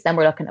plant-based foods, then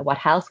we're looking at what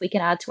health we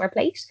can add to our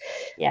plate.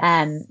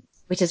 Um, Yes.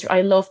 which is,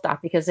 I love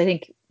that because I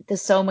think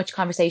there's so much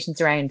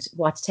conversations around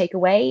what to take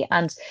away,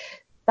 and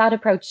that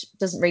approach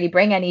doesn't really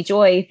bring any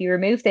joy. If you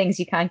remove things,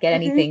 you can't get Hmm.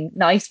 anything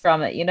nice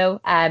from it.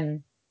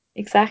 And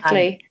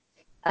Exactly.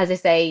 as I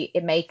say,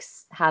 it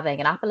makes having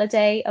an apple a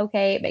day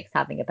okay. It makes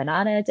having a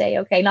banana a day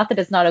okay. Not that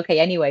it's not okay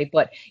anyway,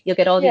 but you'll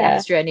get all the Yeah.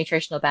 extra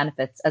nutritional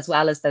benefits as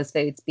well as those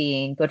foods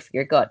being good for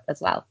your gut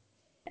as well.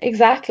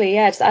 Exactly.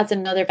 Yeah, it just adds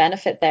another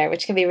benefit there,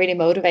 which can be really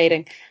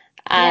motivating.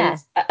 And Yeah,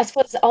 I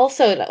suppose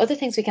also other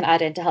things we can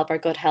add in to help our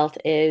gut health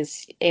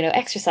is,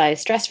 exercise,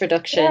 stress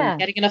reduction, yeah,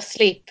 getting enough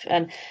sleep,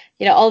 and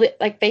all the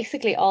like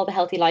basically all the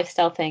healthy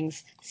lifestyle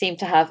things seem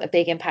to have a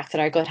big impact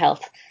on our gut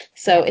health.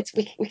 So yeah.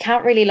 we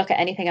can't really look at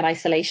anything in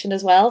isolation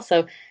as well.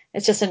 So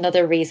it's just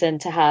another reason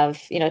to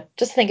have,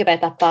 just think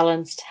about that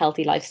balanced,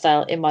 healthy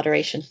lifestyle in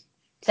moderation.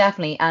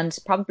 Definitely, and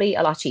probably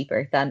a lot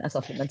cheaper than a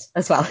supplement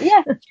as well.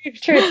 Yeah, true,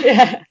 true.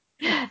 Yeah.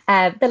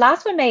 The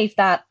last one, Maeve,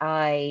 that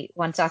I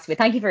want to ask you,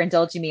 thank you for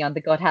indulging me on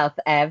the gut health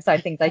side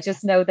of things. I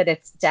just know that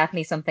it's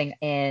definitely something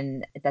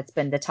in that's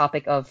been the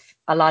topic of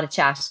a lot of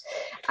chat,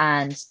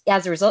 and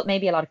as a result,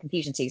 maybe a lot of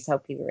confusion too. So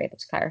hopefully, we were able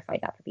to clarify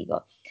that for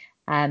people.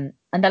 And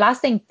the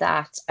last thing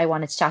that I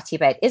wanted to chat to you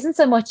about isn't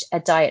so much a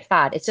diet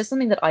fad. It's just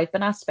something that I've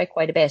been asked about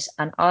quite a bit.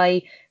 And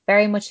I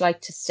very much like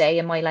to stay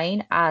in my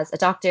lane as a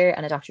doctor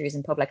and a doctor who's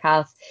in public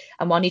health.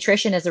 And while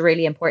nutrition is a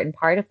really important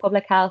part of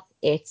public health,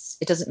 it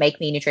doesn't make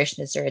me a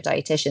nutritionist or a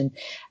dietitian.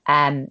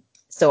 Um,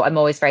 so I'm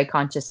always very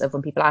conscious of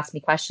when people ask me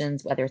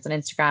questions, whether it's on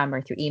Instagram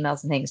or through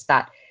emails and things,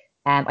 that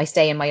I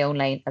stay in my own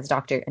lane as a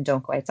doctor and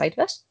don't go outside of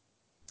it.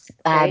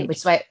 Which Great.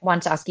 is why I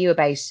want to ask you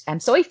about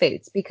soy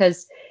foods,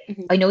 because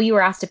Mhm. I know you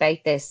were asked about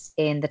this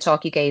in the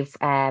talk you gave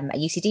at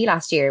UCD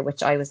last year,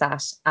 which I was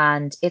at,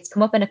 and it's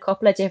come up in a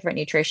couple of different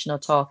nutritional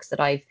talks that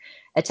I've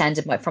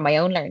attended from my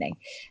own learning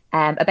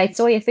about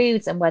soya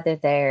foods and whether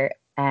they're,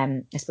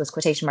 I suppose,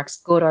 quotation marks,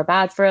 good or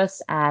bad for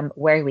us,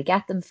 where we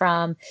get them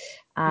from.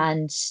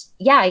 And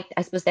yeah,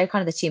 I suppose they're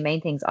kind of the two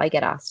main things I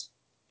get asked.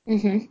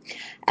 Hmm.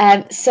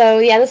 So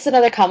yeah, this is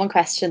another common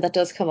question that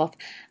does come up.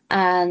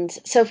 And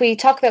so if we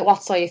talk about what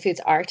soya foods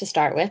are to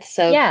start with,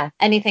 so Yeah.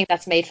 anything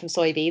that's made from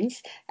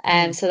soybeans,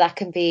 Mm, so that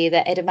can be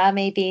the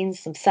edamame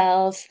beans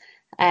themselves.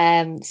 So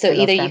I either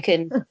love you them.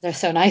 can, they're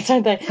so nice,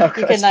 aren't they? So You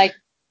good. can like,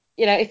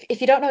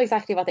 if you don't know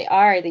exactly what they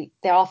are,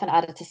 they're often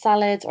added to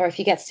salads, or if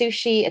you get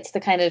sushi, it's the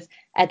kind of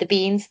the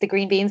beans, the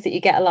green beans that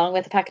you get along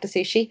with a packet of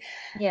sushi.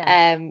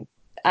 Yeah. Um,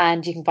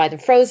 and you can buy them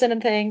frozen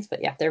and things,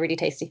 but yeah, they're really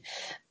tasty.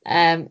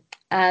 Um,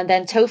 and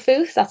then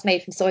tofu, so that's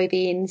made from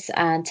soybeans,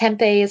 and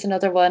tempeh is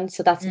another one,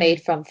 so that's Mm,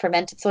 made from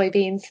fermented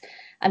soybeans.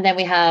 And then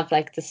we have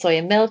like the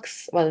soya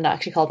milks. Well, they're not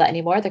actually called that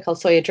anymore. They're called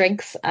soya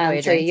drinks and Soya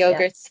soya drinks, yeah.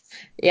 yogurts.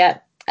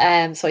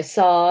 Yeah. Soy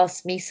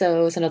sauce,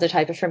 miso is another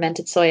type of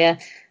fermented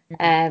soya.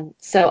 Mhm.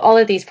 So all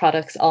of these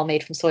products all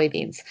made from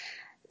soybeans.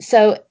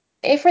 So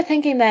if we're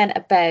thinking then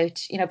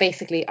about,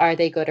 basically, are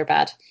they good or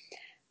bad?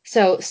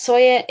 So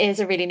soya is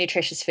a really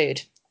nutritious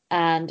food,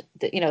 and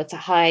it's a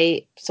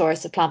high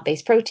source of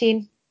plant-based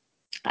protein,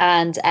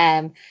 and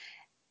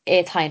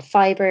it's high in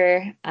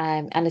fiber,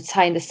 and it's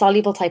high in the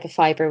soluble type of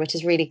fiber, which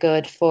is really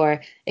good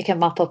for it can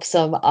mop up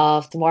some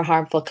of the more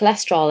harmful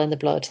cholesterol in the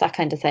blood, that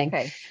kind of thing.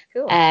 Okay,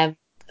 cool. Um,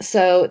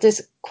 so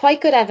there's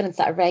quite good evidence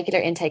that a regular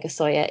intake of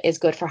soya is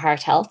good for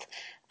heart health.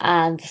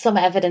 And some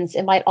evidence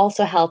it might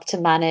also help to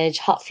manage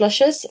hot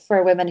flushes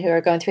for women who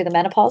are going through the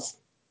menopause.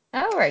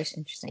 Oh, right,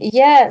 interesting.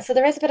 Yeah, so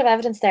there is a bit of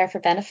evidence there for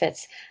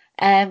benefits.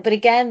 But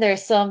again, there are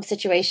some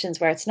situations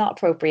where it's not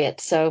appropriate.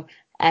 So,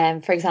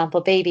 for example,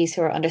 babies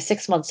who are under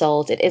 6 months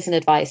old, it isn't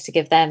advised to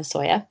give them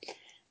soya,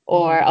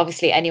 or Mm,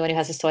 obviously anyone who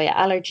has a soya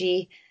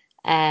allergy,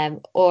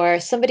 or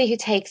somebody who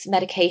takes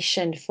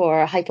medication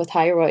for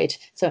hypothyroid,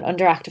 so an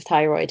underactive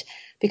thyroid,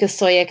 because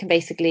soya can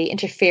basically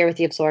interfere with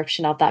the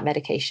absorption of that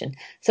medication.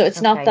 So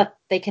it's not okay. that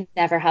they can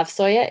never have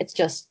soya, it's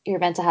just you're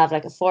meant to have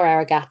like a 4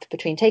 hour gap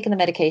between taking the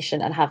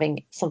medication and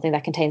having something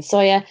that contains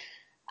soya,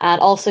 and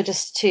also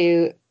just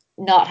to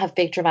not have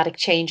big dramatic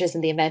changes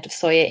in the amount of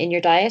soya in your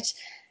diet.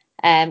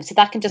 So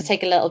that can just Mm.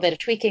 take a little bit of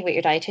tweaking with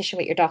your dietitian,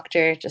 with your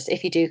doctor, just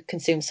if you do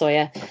consume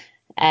soya.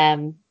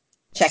 Um,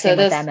 Check so in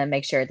with those, them and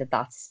make sure that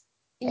that's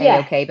yeah,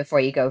 a-okay before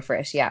you go for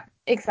it. Yeah.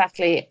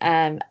 exactly.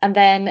 And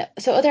then,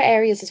 so other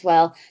areas as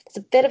well, there's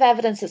a bit of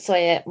evidence that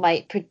soya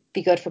might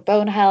be good for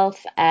bone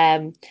health,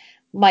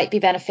 might be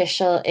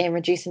beneficial in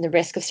reducing the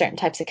risk of certain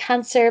types of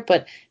cancer.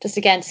 But just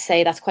again to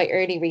say that's quite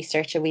early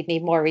research, and we'd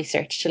need more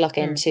research to look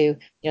Mm, into,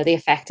 the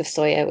effect of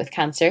soya with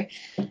cancer.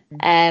 mm,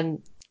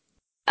 Um,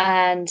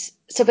 and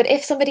so, but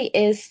if somebody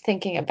is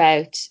thinking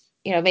about,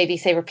 maybe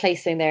say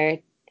replacing their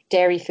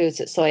dairy foods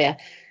with soya,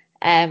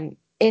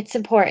 it's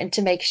important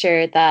to make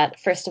sure that,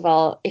 first of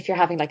all, if you're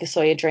having like a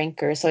soya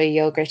drink or a soya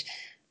yogurt,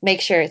 make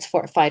sure it's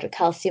fortified with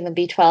calcium and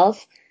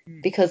B12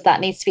 mm. because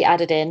that needs to be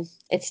added in.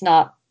 It's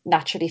not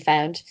naturally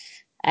found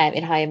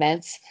in high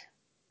amounts.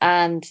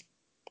 And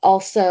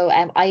also,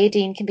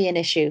 iodine can be an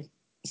issue.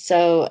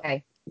 So,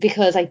 Okay.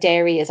 because like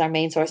dairy is our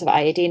main source of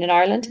iodine in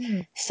Ireland,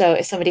 Mm, so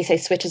if somebody say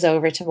switches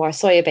over to more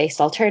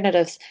soya-based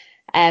alternatives,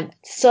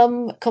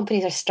 some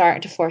companies are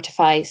starting to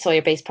fortify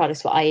soya-based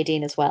products with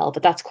iodine as well,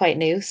 but that's quite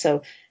new,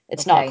 so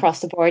it's not okay.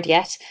 across the board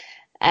yet.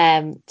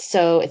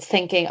 So it's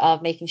thinking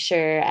of making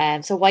sure.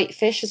 So white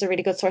fish is a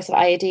really good source of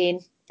iodine.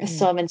 Mm.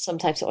 Some in some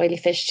types of oily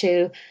fish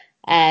too.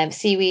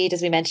 Seaweed,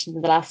 as we mentioned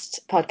in the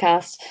last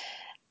podcast.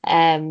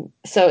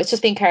 So it's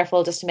just being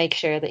careful just to make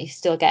sure that you're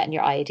still getting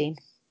your iodine.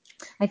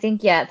 I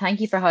think, yeah, thank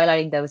you for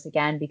highlighting those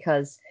again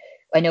because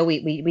I know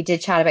we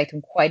did chat about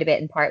them quite a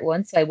bit in part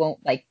one, so I won't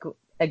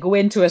go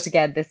into it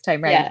again this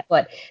time round. Yeah.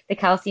 But the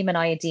calcium and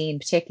iodine,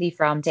 particularly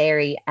from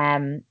dairy,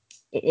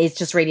 it is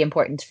just really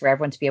important for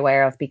everyone to be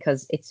aware of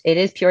because it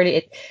is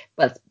purely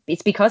well,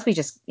 it's because we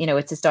just,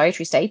 it's a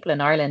dietary staple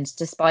in Ireland,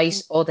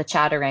 despite all the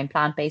chat around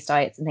plant-based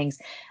diets and things.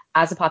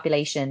 As a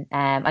population,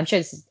 I'm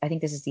sure I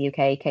think this is the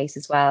UK case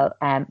as well.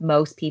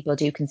 Most people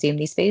do consume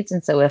these foods,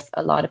 and so if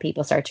a lot of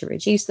people start to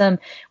reduce them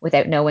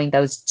without knowing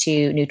those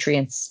two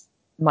nutrients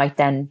might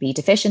then be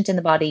deficient in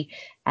the body,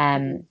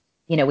 um,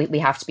 Mhm. we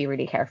have to be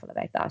really careful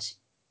about that.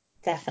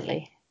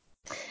 Definitely.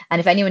 And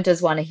if anyone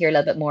does want to hear a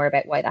little bit more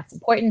about why that's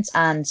important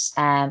and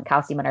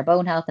calcium and our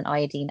bone health and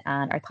iodine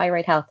and our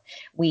thyroid health,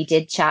 we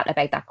did chat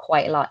about that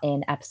quite a lot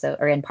in episode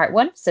or in part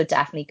one. So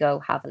definitely go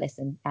have a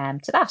listen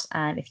to that.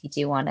 And if you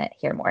do want to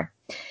hear more.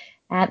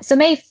 So,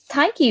 Maeve,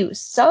 thank you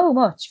so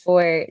much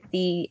for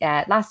the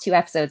last two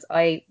episodes.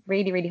 I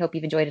really, really hope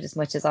you've enjoyed it as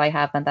much as I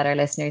have and that our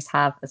listeners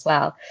have as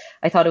well.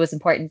 I thought it was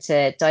important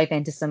to dive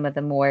into some of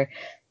the more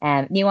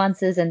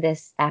nuances in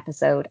this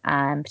episode,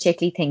 and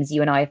particularly things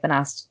you and I have been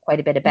asked quite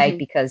a bit about Hmm.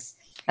 because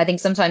I think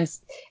sometimes,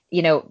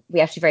 we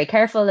have to be very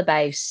careful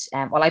about,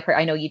 well,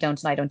 I know you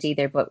don't and I don't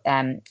either, but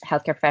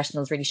healthcare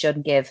professionals really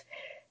shouldn't give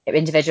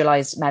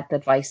individualized medical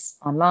advice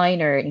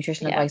online or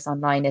nutritional Yeah. advice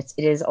online. It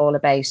is all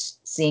about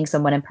seeing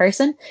someone in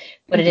person,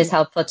 but it is Hmm.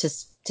 helpful to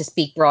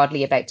speak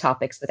broadly about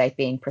topics without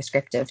being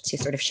prescriptive to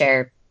sort of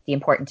share the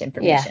important Yeah,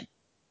 information.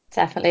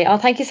 definitely. Oh,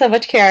 thank you so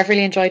much, Kira. I've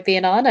really enjoyed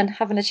being on and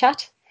having a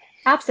chat.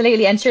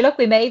 Absolutely. And sure, look,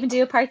 we may even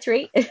do a part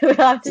three. We'll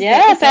have to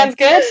Yeah, see. sounds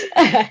good.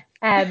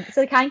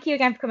 So thank you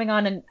again for coming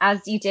on. And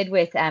as you did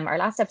with our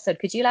last episode,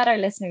 could you let our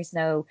listeners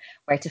know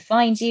where to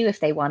find you if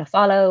they want to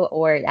follow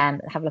or have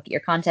a look at your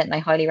content? And I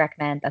highly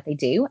recommend that they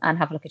do and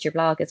have a look at your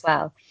blog as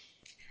well.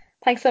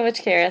 Thanks so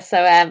much, Kira.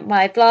 So,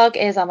 my blog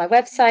is on my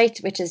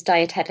website, which is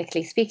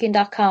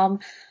dieteticallyspeaking.com.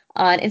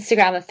 On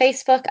Instagram and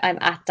Facebook, I'm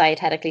at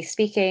Dietetically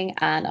Speaking,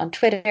 and on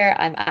Twitter,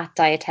 I'm at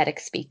Dietetic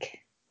Speak.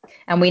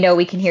 And we know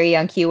we can hear you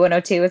on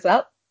Q102 as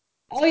well.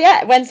 Oh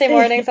yeah, Wednesday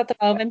mornings at the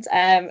moment,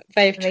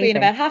 between Amazing.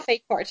 about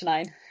 8:30, quarter to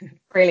 9.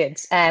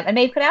 Brilliant. And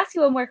Maeve, could I ask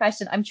you one more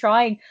question? I'm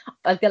trying,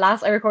 the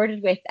last I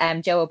recorded with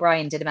Joe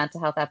O'Brien, did a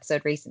mental health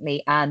episode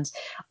recently, and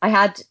I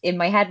had in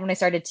my head when I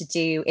started to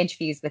do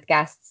interviews with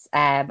guests,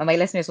 and my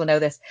listeners will know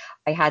this,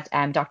 I had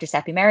Dr.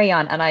 Seppi Mary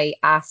on, and I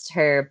asked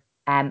her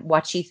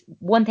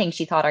one thing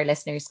she thought our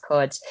listeners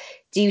could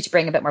do to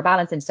bring a bit more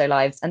balance into their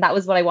lives, and that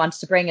was what I wanted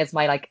to bring as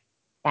my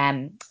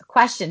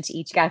question to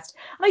each guest.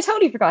 And I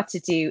totally forgot to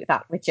do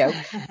that with Joe.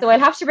 So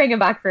I'll have to bring him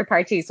back for a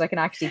part two so I can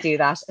actually do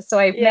that. So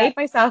I've Yeah. made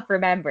myself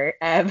remember,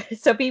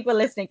 so people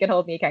listening can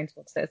hold me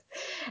accountable to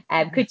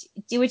this.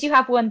 Would you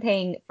have one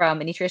thing from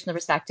a nutritional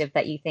perspective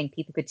that you think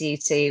people could do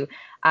to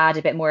add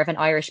a bit more of an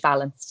Irish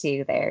balance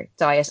to their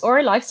diet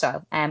or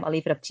lifestyle? I'll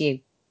leave it up to you.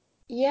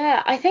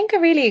 Yeah, I think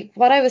really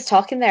what I was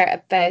talking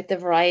there about the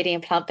variety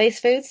in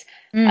plant-based foods,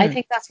 I Mm,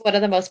 think that's one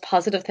of the most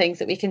positive things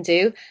that we can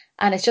do.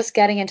 And it's just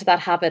getting into that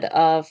habit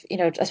of,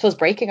 I suppose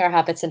breaking our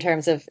habits in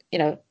terms of,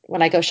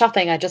 when I go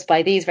shopping, I just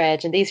buy these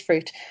veg and these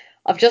fruit,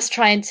 of just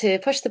trying to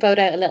push the boat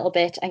out a little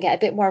bit and get a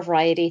bit more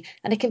variety.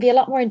 And it can be a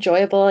lot more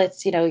enjoyable.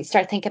 It's, you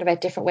start thinking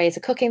about different ways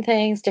of cooking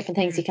things, different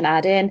things you mm. can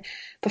add in.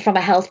 But from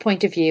a health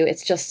point of view,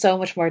 it's just so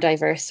much more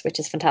diverse, which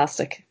is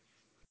fantastic.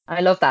 I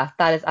love that.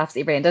 That is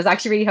absolutely brilliant. I was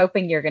actually really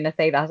hoping you're going to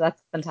say that.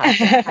 That's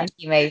fantastic. Thank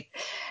you, Maeve.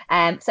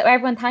 So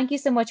everyone, thank you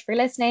so much for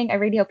listening. I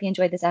really hope you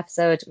enjoyed this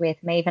episode with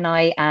Maeve and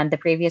I and the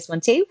previous one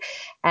too.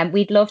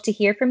 We'd love to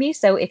hear from you.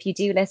 So if you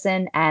do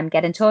listen,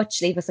 get in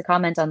touch, leave us a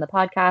comment on the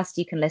podcast.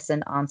 You can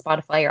listen on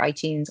Spotify or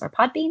iTunes or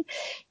Podbean.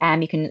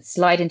 You can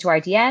slide into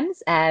our DMs.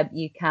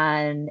 You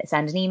can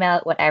send an email,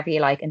 whatever you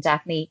like, and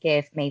definitely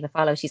give Maeve a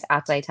follow. She's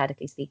at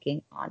Dietetically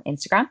Speaking on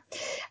Instagram,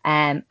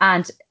 and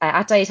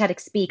at Dietetic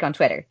Speak on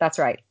Twitter. That's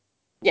right.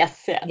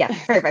 Yes, yeah. Yeah,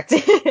 perfect.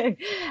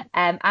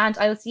 And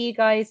I will see you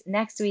guys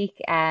next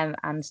week, and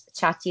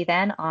chat to you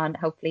then on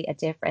hopefully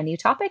a new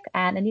topic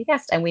and a new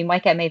guest. And we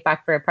might get made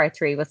back for a part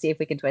three. We'll see if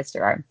we can twist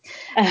her arm.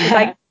 So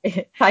thanks,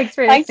 thanks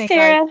for Thanks, listening,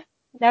 guys. Kira.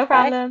 No Bye.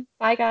 problem.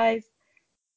 Bye, guys.